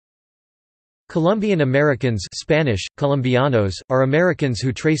Colombian Americans Spanish, Colombianos, are Americans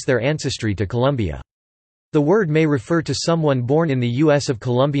who trace their ancestry to Colombia. The word may refer to someone born in the U.S. of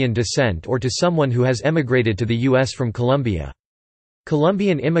Colombian descent or to someone who has emigrated to the U.S. from Colombia.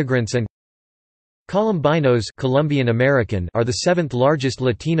 Colombian immigrants and Colombinos Colombian American are the seventh largest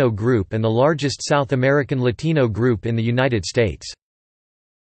Latino group and the largest South American Latino group in the United States.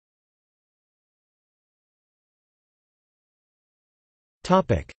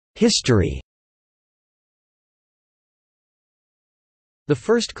 History. The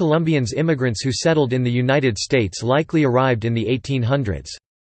first Colombians immigrants who settled in the United States likely arrived in the 1800s.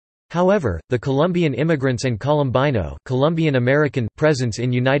 However, the Colombian immigrants and Colombino Colombian American presence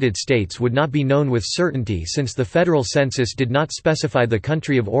in United States would not be known with certainty since the federal census did not specify the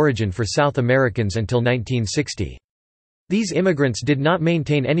country of origin for South Americans until 1960. These immigrants did not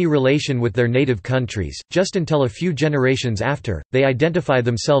maintain any relation with their native countries, just until a few generations after, they identify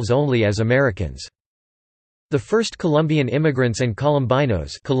themselves only as Americans. The first Colombian immigrants and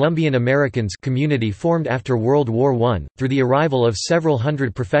Colombinos Colombian Americans community formed after World War I, through the arrival of several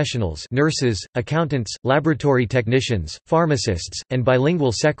hundred professionals nurses, accountants, laboratory technicians, pharmacists, and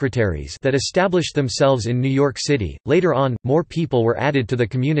bilingual secretaries that established themselves in New York City. Later on, more people were added to the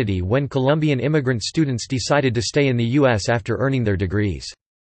community when Colombian immigrant students decided to stay in the U.S. after earning their degrees.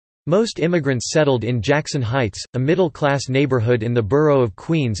 Most immigrants settled in Jackson Heights, a middle-class neighborhood in the borough of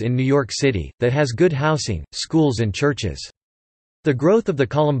Queens in New York City, that has good housing, schools and churches. The growth of the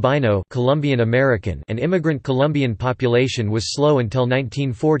Colombino Colombian American and immigrant Colombian population was slow until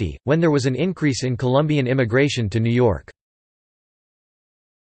 1940, when there was an increase in Colombian immigration to New York.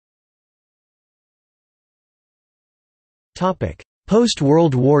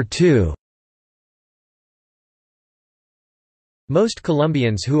 Post-World War II. Most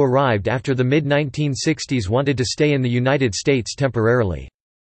Colombians who arrived after the mid-1960s wanted to stay in the United States temporarily.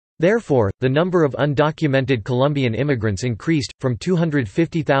 Therefore, the number of undocumented Colombian immigrants increased, from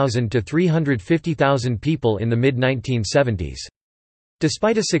 250,000 to 350,000 people in the mid-1970s.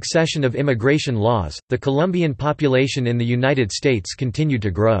 Despite a succession of immigration laws, the Colombian population in the United States continued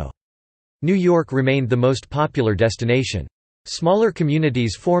to grow. New York remained the most popular destination. Smaller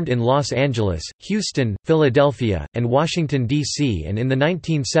communities formed in Los Angeles, Houston, Philadelphia, and Washington, D.C. and in the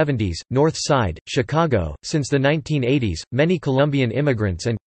 1970s, North Side, Chicago. Since the 1980s, many Colombian immigrants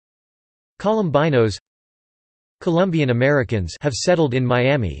and Colombinos Colombian Americans have settled in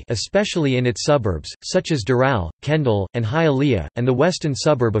Miami, especially in its suburbs, such as Doral, Kendall, and Hialeah, and the western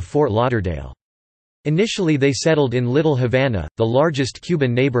suburb of Fort Lauderdale. Initially they settled in Little Havana, the largest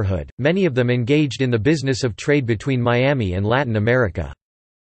Cuban neighborhood, many of them engaged in the business of trade between Miami and Latin America.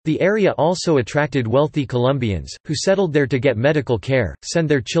 The area also attracted wealthy Colombians, who settled there to get medical care, send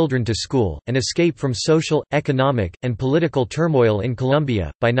their children to school, and escape from social, economic, and political turmoil in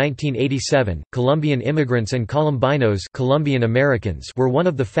Colombia. By 1987, Colombian immigrants and Colombinos Colombian Americans were one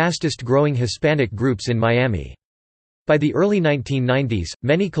of the fastest growing Hispanic groups in Miami. By the early 1990s,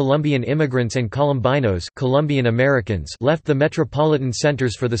 many Colombian immigrants and Colombinos Colombian Americans left the metropolitan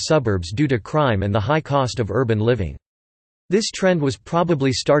centers for the suburbs due to crime and the high cost of urban living. This trend was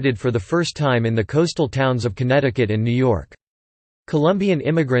probably started for the first time in the coastal towns of Connecticut and New York. Colombian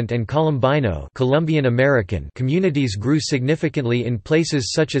immigrant and Colombino Colombian American communities grew significantly in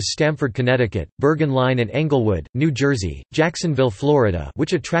places such as Stamford, Connecticut, Bergen Line and Englewood, New Jersey, Jacksonville, Florida,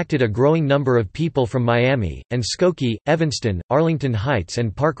 which attracted a growing number of people from Miami, and Skokie, Evanston, Arlington Heights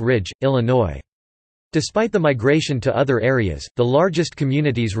and Park Ridge, Illinois. Despite the migration to other areas, the largest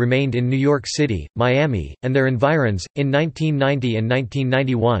communities remained in New York City, Miami, and their environs. In 1990 and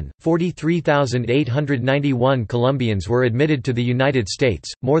 1991, 43,891 Colombians were admitted to the United States,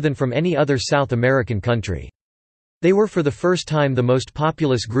 more than from any other South American country. They were for the first time the most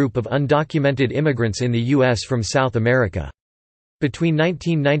populous group of undocumented immigrants in the U.S. from South America. Between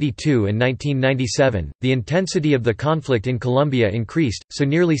 1992 and 1997, the intensity of the conflict in Colombia increased, so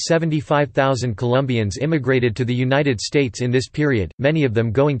nearly 75,000 Colombians immigrated to the United States in this period, many of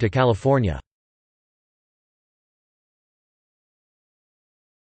them going to California.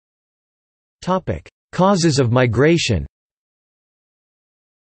 Causes of migration.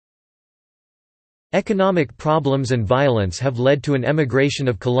 Economic problems and violence have led to an emigration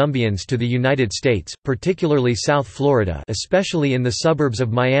of Colombians to the United States, particularly South Florida, especially in the suburbs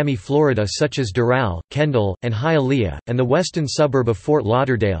of Miami, Florida such as Doral, Kendall, and Hialeah, and the western suburb of Fort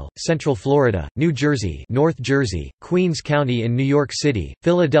Lauderdale, Central Florida, New Jersey, North Jersey, Queens County in New York City,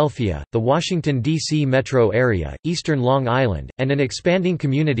 Philadelphia, the Washington, D.C. metro area, eastern Long Island, and an expanding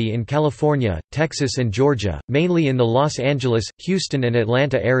community in California, Texas and Georgia, mainly in the Los Angeles, Houston and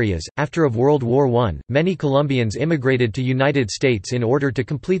Atlanta areas. After of World War I, 1941, many Colombians immigrated to United States in order to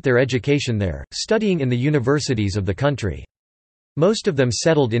complete their education there, studying in the universities of the country. Most of them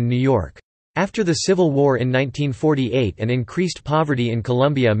settled in New York. After the Civil War in 1948 and increased poverty in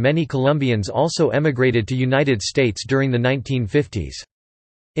Colombia, many Colombians also emigrated to United States during the 1950s.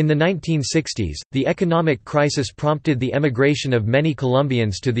 In the 1960s, the economic crisis prompted the emigration of many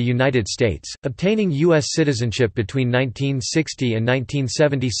Colombians to the United States, obtaining U.S. citizenship between 1960 and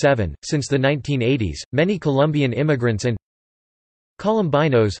 1977. Since the 1980s, many Colombian immigrants and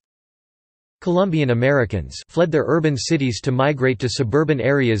Colombinos, Colombian Americans, fled their urban cities to migrate to suburban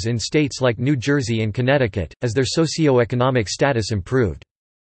areas in states like New Jersey and Connecticut, as their socioeconomic status improved.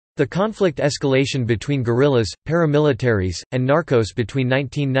 The conflict escalation between guerrillas, paramilitaries, and narcos between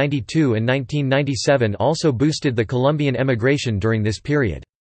 1992 and 1997 also boosted the Colombian emigration during this period.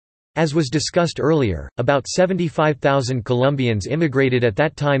 As was discussed earlier, about 75,000 Colombians immigrated at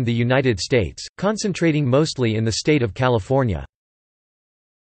that time the United States, concentrating mostly in the state of California.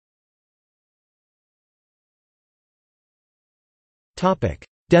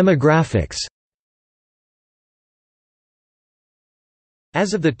 Demographics.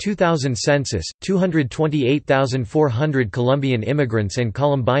 As of the 2000 census, 228,400 Colombian immigrants and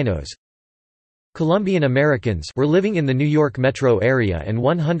Colombinos, Colombian Americans were living in the New York metro area, and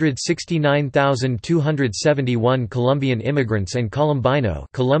 169,271 Colombian immigrants and Colombino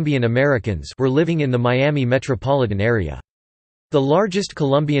Colombian Americans were living in the Miami metropolitan area. The largest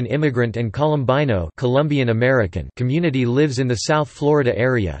Colombian immigrant and Colombino Colombian American community lives in the South Florida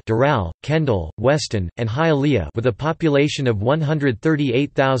area, Doral, Kendall, Weston, and Hialeah, with a population of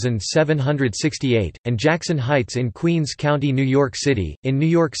 138,768, and Jackson Heights in Queens County, New York City. In New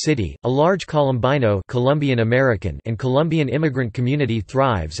York City, a large Colombino Colombian American and Colombian immigrant community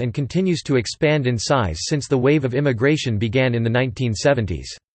thrives and continues to expand in size since the wave of immigration began in the 1970s.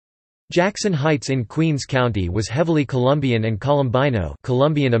 Jackson Heights in Queens County was heavily Colombian and Colombino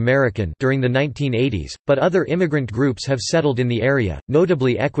Colombian American during the 1980s, but other immigrant groups have settled in the area,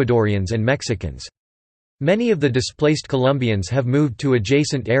 notably Ecuadorians and Mexicans. Many of the displaced Colombians have moved to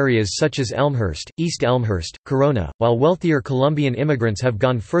adjacent areas such as Elmhurst, East Elmhurst, Corona, while wealthier Colombian immigrants have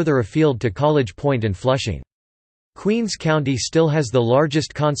gone further afield to College Point and Flushing. Queens County still has the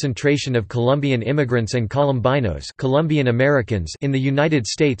largest concentration of Colombian immigrants and Colombinos Colombian Americans in the United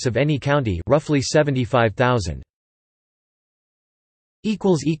States of any county, roughly 75,000.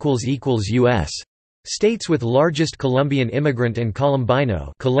 U.S. States with largest Colombian immigrant and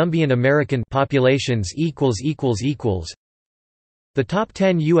Colombino Colombian American populations. The top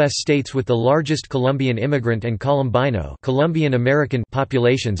 10 U.S. states with the largest Colombian immigrant and Colombino Colombian American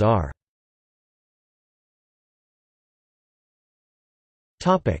populations are: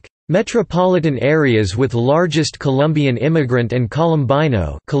 Metropolitan areas with largest Colombian immigrant and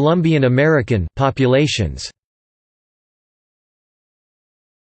Colombino Colombian American populations.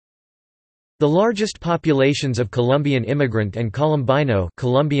 The largest populations of Colombian immigrant and Colombino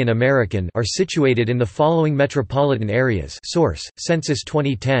Colombian American are situated in the following metropolitan areas. Source: Census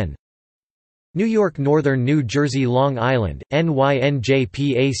 2010. New York, Northern New Jersey, Long Island,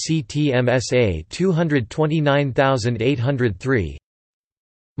 NYNJPACTMSA 229,803.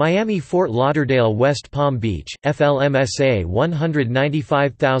 Miami, Fort Lauderdale, West Palm Beach, FLMSA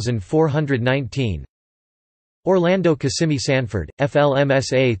 195,419. Orlando, Kissimmee, Sanford,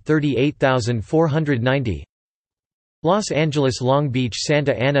 FLMSA 38,490. Los Angeles, Long Beach,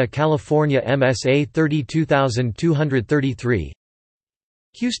 Santa Ana, California, MSA 32,233.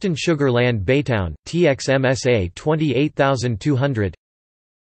 Houston, Sugar Land, Baytown, TXMSA 28,200.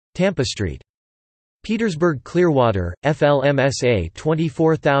 Tampa Street. Petersburg, Clearwater, FLMSA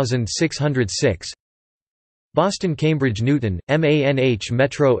 24,606. Boston, Cambridge, Newton, MANH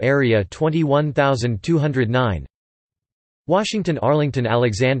Metro Area 21,209. Washington, Arlington,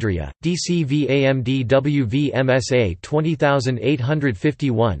 Alexandria, DCVAMDWV MSA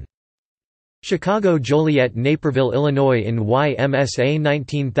 20,851. Chicago, Joliet, Naperville, Illinois in YMSA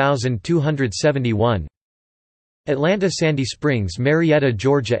 19,271. Atlanta, Sandy Springs, Marietta,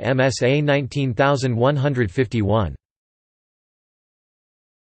 Georgia MSA 19,151.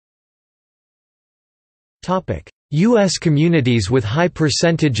 U.S. communities with high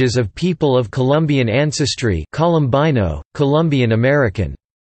percentages of people of Colombian ancestry Colombino, Colombian American.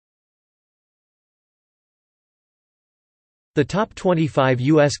 The top 25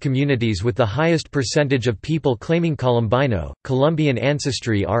 U.S. communities with the highest percentage of people claiming Colombino, Colombian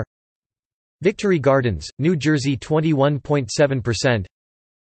ancestry are: Victory Gardens, New Jersey 21.7%.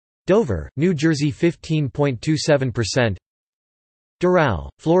 Dover, New Jersey 15.27%. Doral,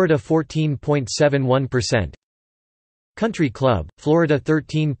 Florida 14.71%. Country Club, Florida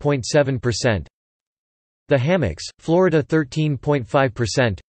 13.7%. The Hammocks, Florida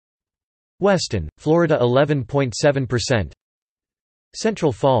 13.5%. Weston, Florida 11.7%.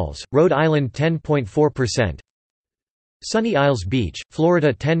 Central Falls, Rhode Island 10.4%. Sunny Isles Beach,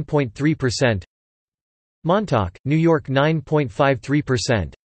 Florida 10.3%. Montauk, New York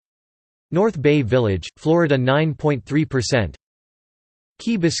 9.53%. North Bay Village, Florida 9.3%.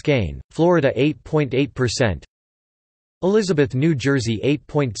 Key Biscayne, Florida 8.8%. Elizabeth, New Jersey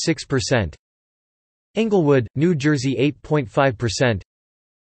 8.6%. Englewood, New Jersey 8.5%.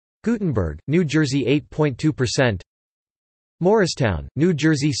 Gutenberg, New Jersey 8.2%. Morristown, New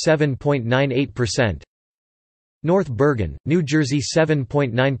Jersey 7.98%. North Bergen, New Jersey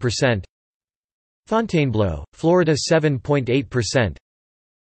 7.9%. Fontainebleau, Florida 7.8%.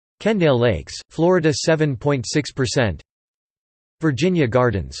 Kendale Lakes, Florida 7.6%. Virginia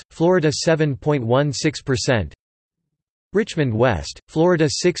Gardens, Florida 7.16%. Richmond West, Florida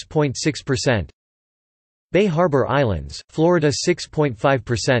 6.6%. Bay Harbor Islands, Florida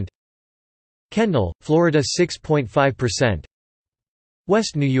 6.5%. Kendall, Florida 6.5%.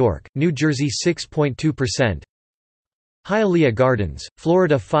 West New York, New Jersey 6.2%. Hialeah Gardens,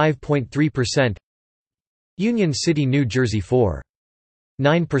 Florida 5.3%. Union City, New Jersey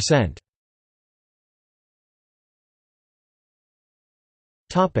 4.9%.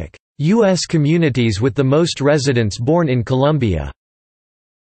 U.S. communities with the most residents born in Colombia.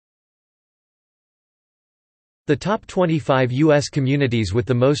 The top 25 U.S. communities with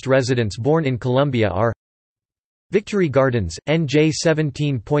the most residents born in Colombia are: Victory Gardens, NJ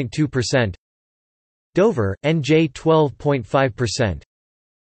 17.2%. Dover, NJ 12.5%.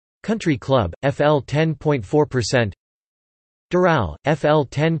 Country Club, FL 10.4%. Doral, FL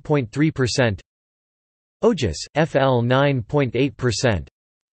 10.3%. Ojas, FL 9.8%.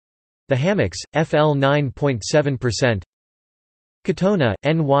 The Hammocks, FL 9.7%. Katona,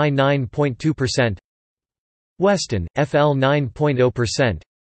 NY 9.2%. Weston, FL 9.0%.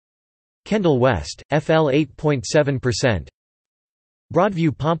 Kendall West, FL 8.7%.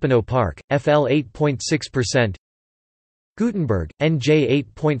 Broadview Pompano Park, FL 8.6%. Gutenberg, NJ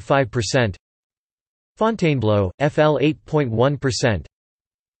 8.5%. Fontainebleau, FL 8.1%.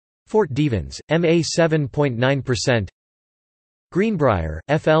 Fort Devens, MA 7.9%. Greenbrier,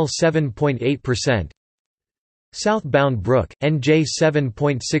 FL 7.8%. Southbound Brook, NJ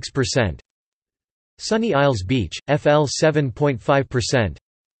 7.6%. Sunny Isles Beach, FL 7.5%.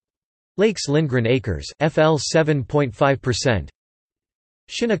 Lakes Lindgren Acres, FL 7.5%.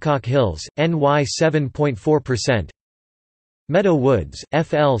 Shinnecock Hills, NY 7.4%. Meadow Woods,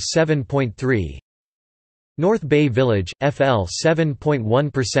 FL 7.3%. North Bay Village, FL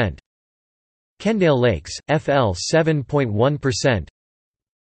 7.1%. Kendale Lakes, FL 7.1%.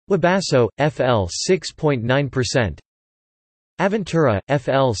 Wabasso, FL 6.9%. Aventura,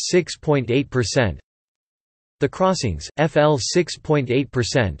 FL 6.8%. The Crossings, FL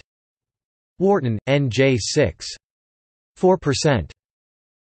 6.8%. Wharton, NJ 6.4%.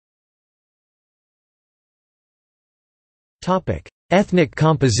 Ethnic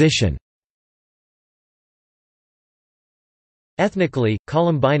composition. Ethnically,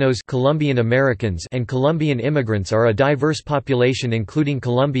 Colombinos, Colombian Americans, and Colombian immigrants are a diverse population including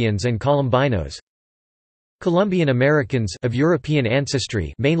Colombians and Colombinos. Colombian Americans of European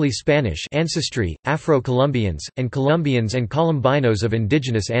ancestry, mainly Spanish ancestry, Afro-Colombians, and Colombians and Colombinos of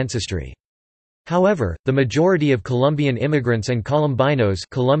indigenous ancestry. However, the majority of Colombian immigrants and Colombinos,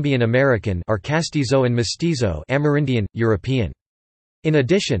 Colombian American, are Castizo and Mestizo, Amerindian, European. In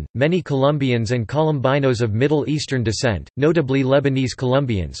addition, many Colombians and Colombinos of Middle Eastern descent, notably Lebanese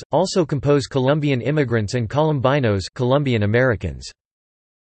Colombians, also compose Colombian immigrants and Colombinos, Colombian Americans.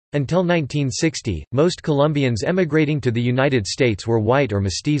 Until 1960, most Colombians emigrating to the United States were white or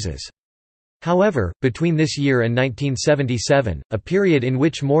mestizos. However, between this year and 1977, a period in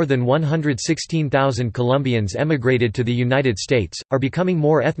which more than 116,000 Colombians emigrated to the United States, are becoming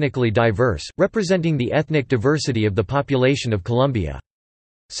more ethnically diverse, representing the ethnic diversity of the population of Colombia.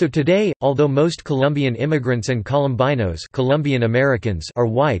 So today, although most Colombian immigrants and Colombinos, Colombian Americans, are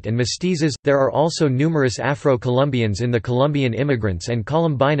white and mestizos, there are also numerous Afro-Colombians in the Colombian immigrants and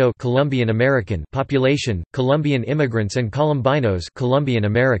Colombino, Colombian American population, Colombian immigrants and Colombinos, Colombian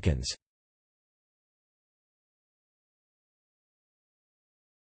Americans.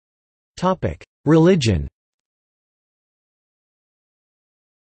 Topic: Religion.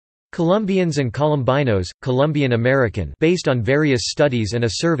 Colombians and Colombinos, Colombian American, based on various studies and a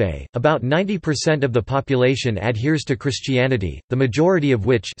survey, about 90% of the population adheres to Christianity, the majority of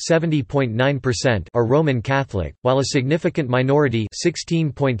which 70.9% are Roman Catholic, while a significant minority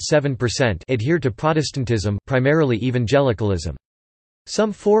 16.7% adhere to Protestantism, primarily evangelicalism.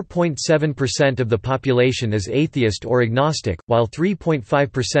 Some 4.7% of the population is atheist or agnostic, while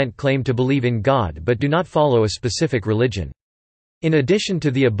 3.5% claim to believe in God but do not follow a specific religion. In addition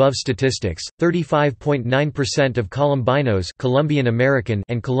to the above statistics, 35.9% of Colombinos, Colombian American,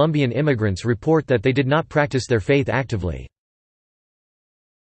 and Colombian immigrants report that they did not practice their faith actively.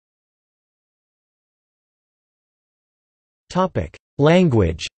 Topic: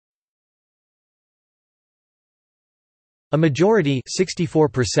 Language. A majority,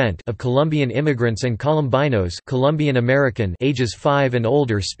 64%, of Colombian immigrants and Colombinos, Colombian American, ages 5 and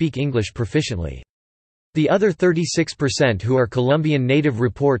older speak English proficiently. The other 36% who are Colombian native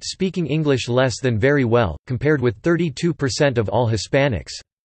report speaking English less than very well, compared with 32% of all Hispanics.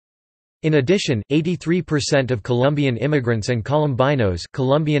 In addition, 83% of Colombian immigrants and Colombinos,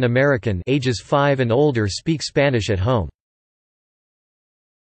 Colombian American, ages 5 and older speak Spanish at home.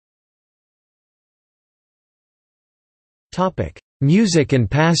 Music and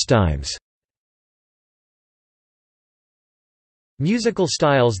pastimes. Musical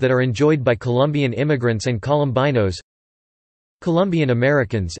styles that are enjoyed by Colombian immigrants and Colombinos. Colombian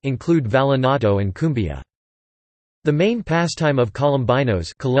Americans include vallenato and cumbia. The main pastime of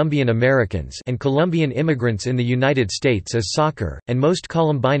Colombinos, Colombian Americans, and Colombian immigrants in the United States is soccer, and most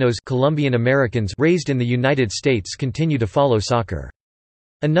Colombinos, Colombian Americans raised in the United States continue to follow soccer.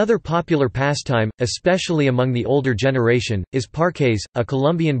 Another popular pastime, especially among the older generation, is parqués, a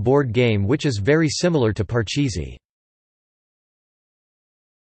Colombian board game which is very similar to parcheesi.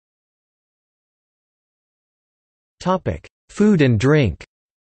 Food and drink.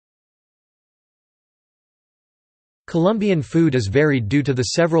 Colombian food is varied due to the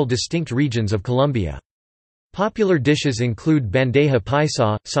several distinct regions of Colombia. Popular dishes include bandeja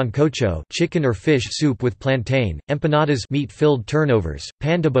paisa, sancocho, chicken or fish soup with plantain, empanadas, meat-filled turnovers,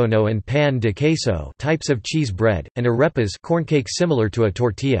 pan de bono and pan de queso, types of cheese bread, and arepas, corn cake similar to a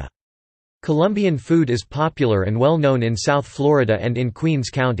tortilla. Colombian food is popular and well known in South Florida and in Queens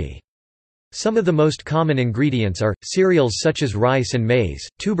County. Some of the most common ingredients are, cereals such as rice and maize,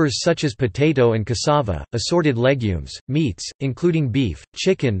 tubers such as potato and cassava, assorted legumes, meats, including beef,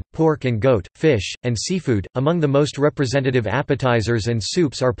 chicken, pork and goat, fish, and seafood. Among the most representative appetizers and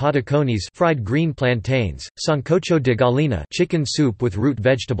soups are patacones, fried green plantains, sancocho de gallina, chicken soup with root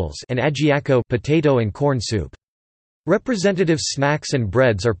vegetables, and ajiaco, potato and corn soup. Representative snacks and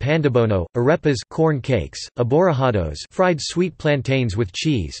breads are pan de bono, arepas, corn cakes, aborrajados, fried sweet plantains with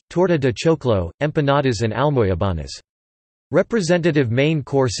cheese, torta de choclo, empanadas and almoyabanas. Representative main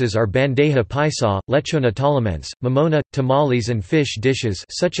courses are bandeja paisa, lechona tolamense, mamona, tamales and fish dishes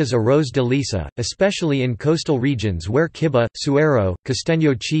such as arroz de lisa, especially in coastal regions where kiba, suero,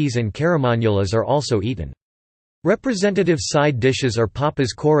 costeño cheese and caramaniolas are also eaten. Representative side dishes are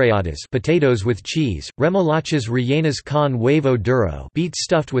papas correadas, potatoes with cheese, remolachas rellenas con huevo duro, beets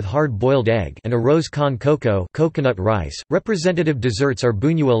stuffed with hard-boiled egg, and arroz con coco, coconut rice. Representative desserts are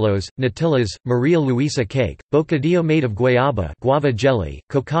buñuelos, natillas, Maria Luisa cake, bocadillo made of guayaba, guava jelly,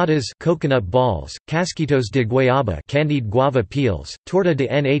 cocadas, coconut balls, casquitos de guayaba, candied guava peels, torta de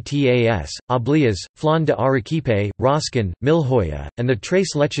natas, oblias, flan de arequipe, roscan, milhoya, and the tres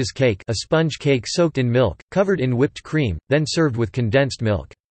leches cake, a sponge cake soaked in milk, covered in whipped cream, then served with condensed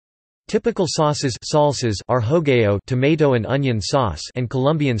milk. Typical sauces salsas are hogueo, tomato and onion sauce, and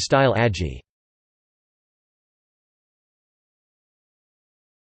Colombian-style ají.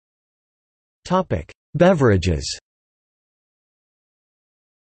 Topic: Beverages.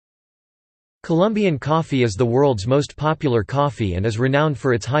 Colombian coffee is the world's most popular coffee and is renowned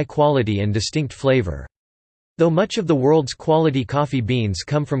for its high quality and distinct flavor. Though much of the world's quality coffee beans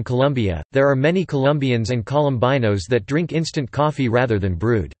come from Colombia, there are many Colombians and Colombinos that drink instant coffee rather than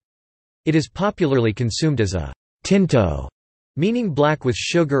brewed. It is popularly consumed as a tinto, meaning black with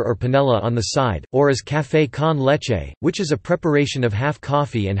sugar or panela on the side, or as café con leche, which is a preparation of half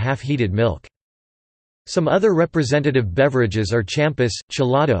coffee and half heated milk. Some other representative beverages are champas,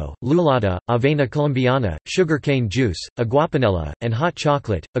 chelado, lulada, avena colombiana, sugarcane juice, aguapanela, and hot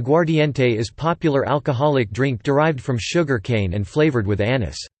chocolate. Aguardiente is popular alcoholic drink derived from sugarcane and flavored with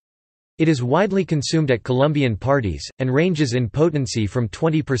anise. It is widely consumed at Colombian parties, and ranges in potency from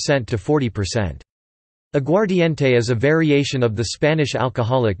 20% to 40%. Aguardiente is a variation of the Spanish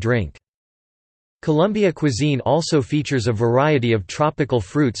alcoholic drink. Colombia cuisine also features a variety of tropical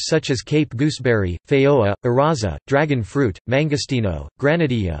fruits such as Cape gooseberry, feoa, iraza, dragon fruit, mangostino,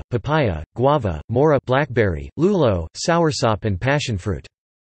 granadilla, papaya, guava, mora, blackberry, lulo, soursop and passionfruit.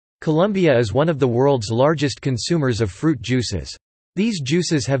 Colombia is one of the world's largest consumers of fruit juices. These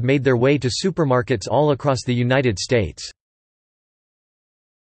juices have made their way to supermarkets all across the United States.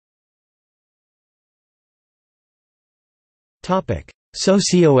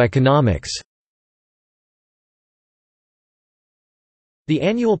 Socioeconomics. The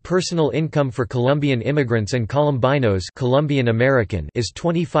annual personal income for Colombian immigrants and Colombinos Colombian American is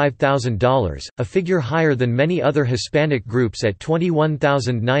 $25,000, a figure higher than many other Hispanic groups at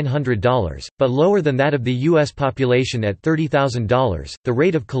 $21,900, but lower than that of the U.S. population at $30,000. The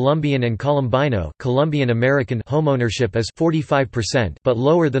rate of Colombian and Colombino Colombian American homeownership is 45%, but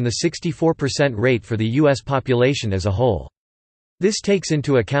lower than the 64% rate for the U.S. population as a whole. This takes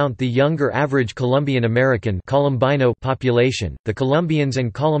into account the younger average Colombian American Colombino population. The Colombians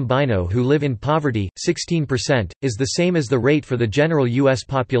and Colombino who live in poverty, 16%, is the same as the rate for the general U.S.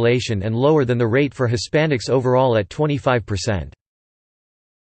 population and lower than the rate for Hispanics overall at 25%.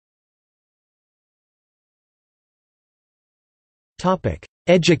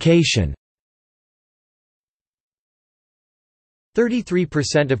 Education.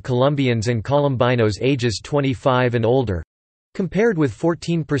 33% of Colombians and Colombinos ages 25 and older, compared with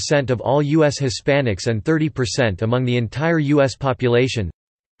 14% of all U.S. Hispanics and 30% among the entire U.S. population,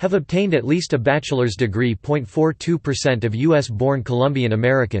 have obtained at least a bachelor's degree. 0.42% of U.S.-born Colombian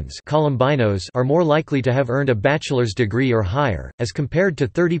Americans Colombinos are more likely to have earned a bachelor's degree or higher, as compared to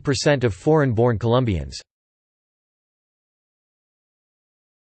 30% of foreign-born Colombians.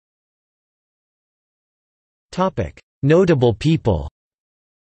 Notable people.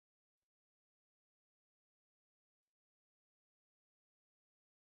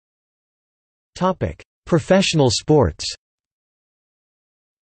 Professional sports.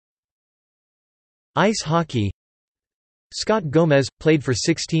 Ice hockey. Scott Gomez, played for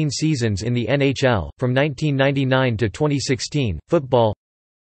 16 seasons in the NHL, from 1999 to 2016. Football.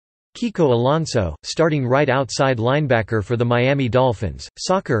 Kiko Alonso, starting right outside linebacker for the Miami Dolphins.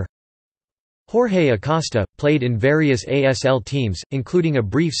 Soccer. Jorge Acosta, played in various ASL teams, including a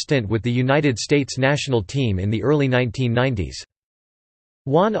brief stint with the United States national team in the early 1990s.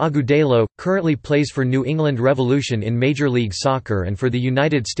 Juan Agudelo, currently plays for New England Revolution in Major League Soccer and for the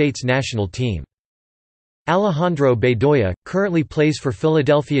United States national team. Alejandro Bedoya, currently plays for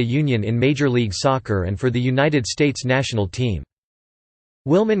Philadelphia Union in Major League Soccer and for the United States national team.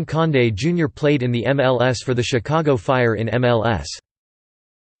 Wilman Conde Jr. played in the MLS for the Chicago Fire in MLS.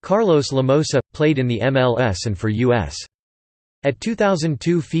 Carlos Lamosa, played in the MLS and for U.S. at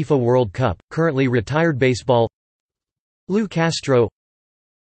 2002 FIFA World Cup, currently retired. Baseball. Lou Castro,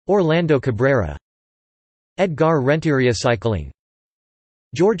 Orlando Cabrera, Edgar Renteria. Cycling.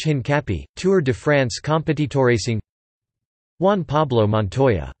 George Hincapie, Tour de France Competitoracing. Juan Pablo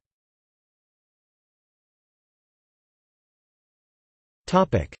Montoya.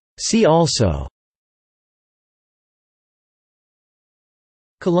 See also: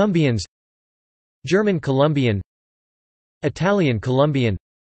 Colombians, German Colombian, Italian Colombian,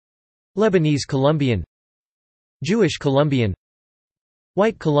 Lebanese Colombian, Jewish Colombian,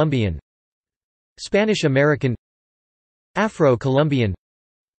 White Colombian, Spanish American, Afro-Colombian,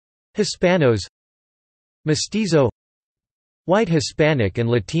 Hispanos, Mestizo, White Hispanic and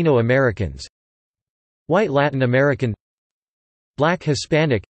Latino Americans, White Latin American, Black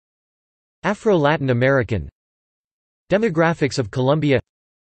Hispanic, Afro-Latin American. Demographics of Colombia.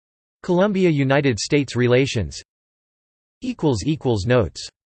 Colombia–United States relations. Notes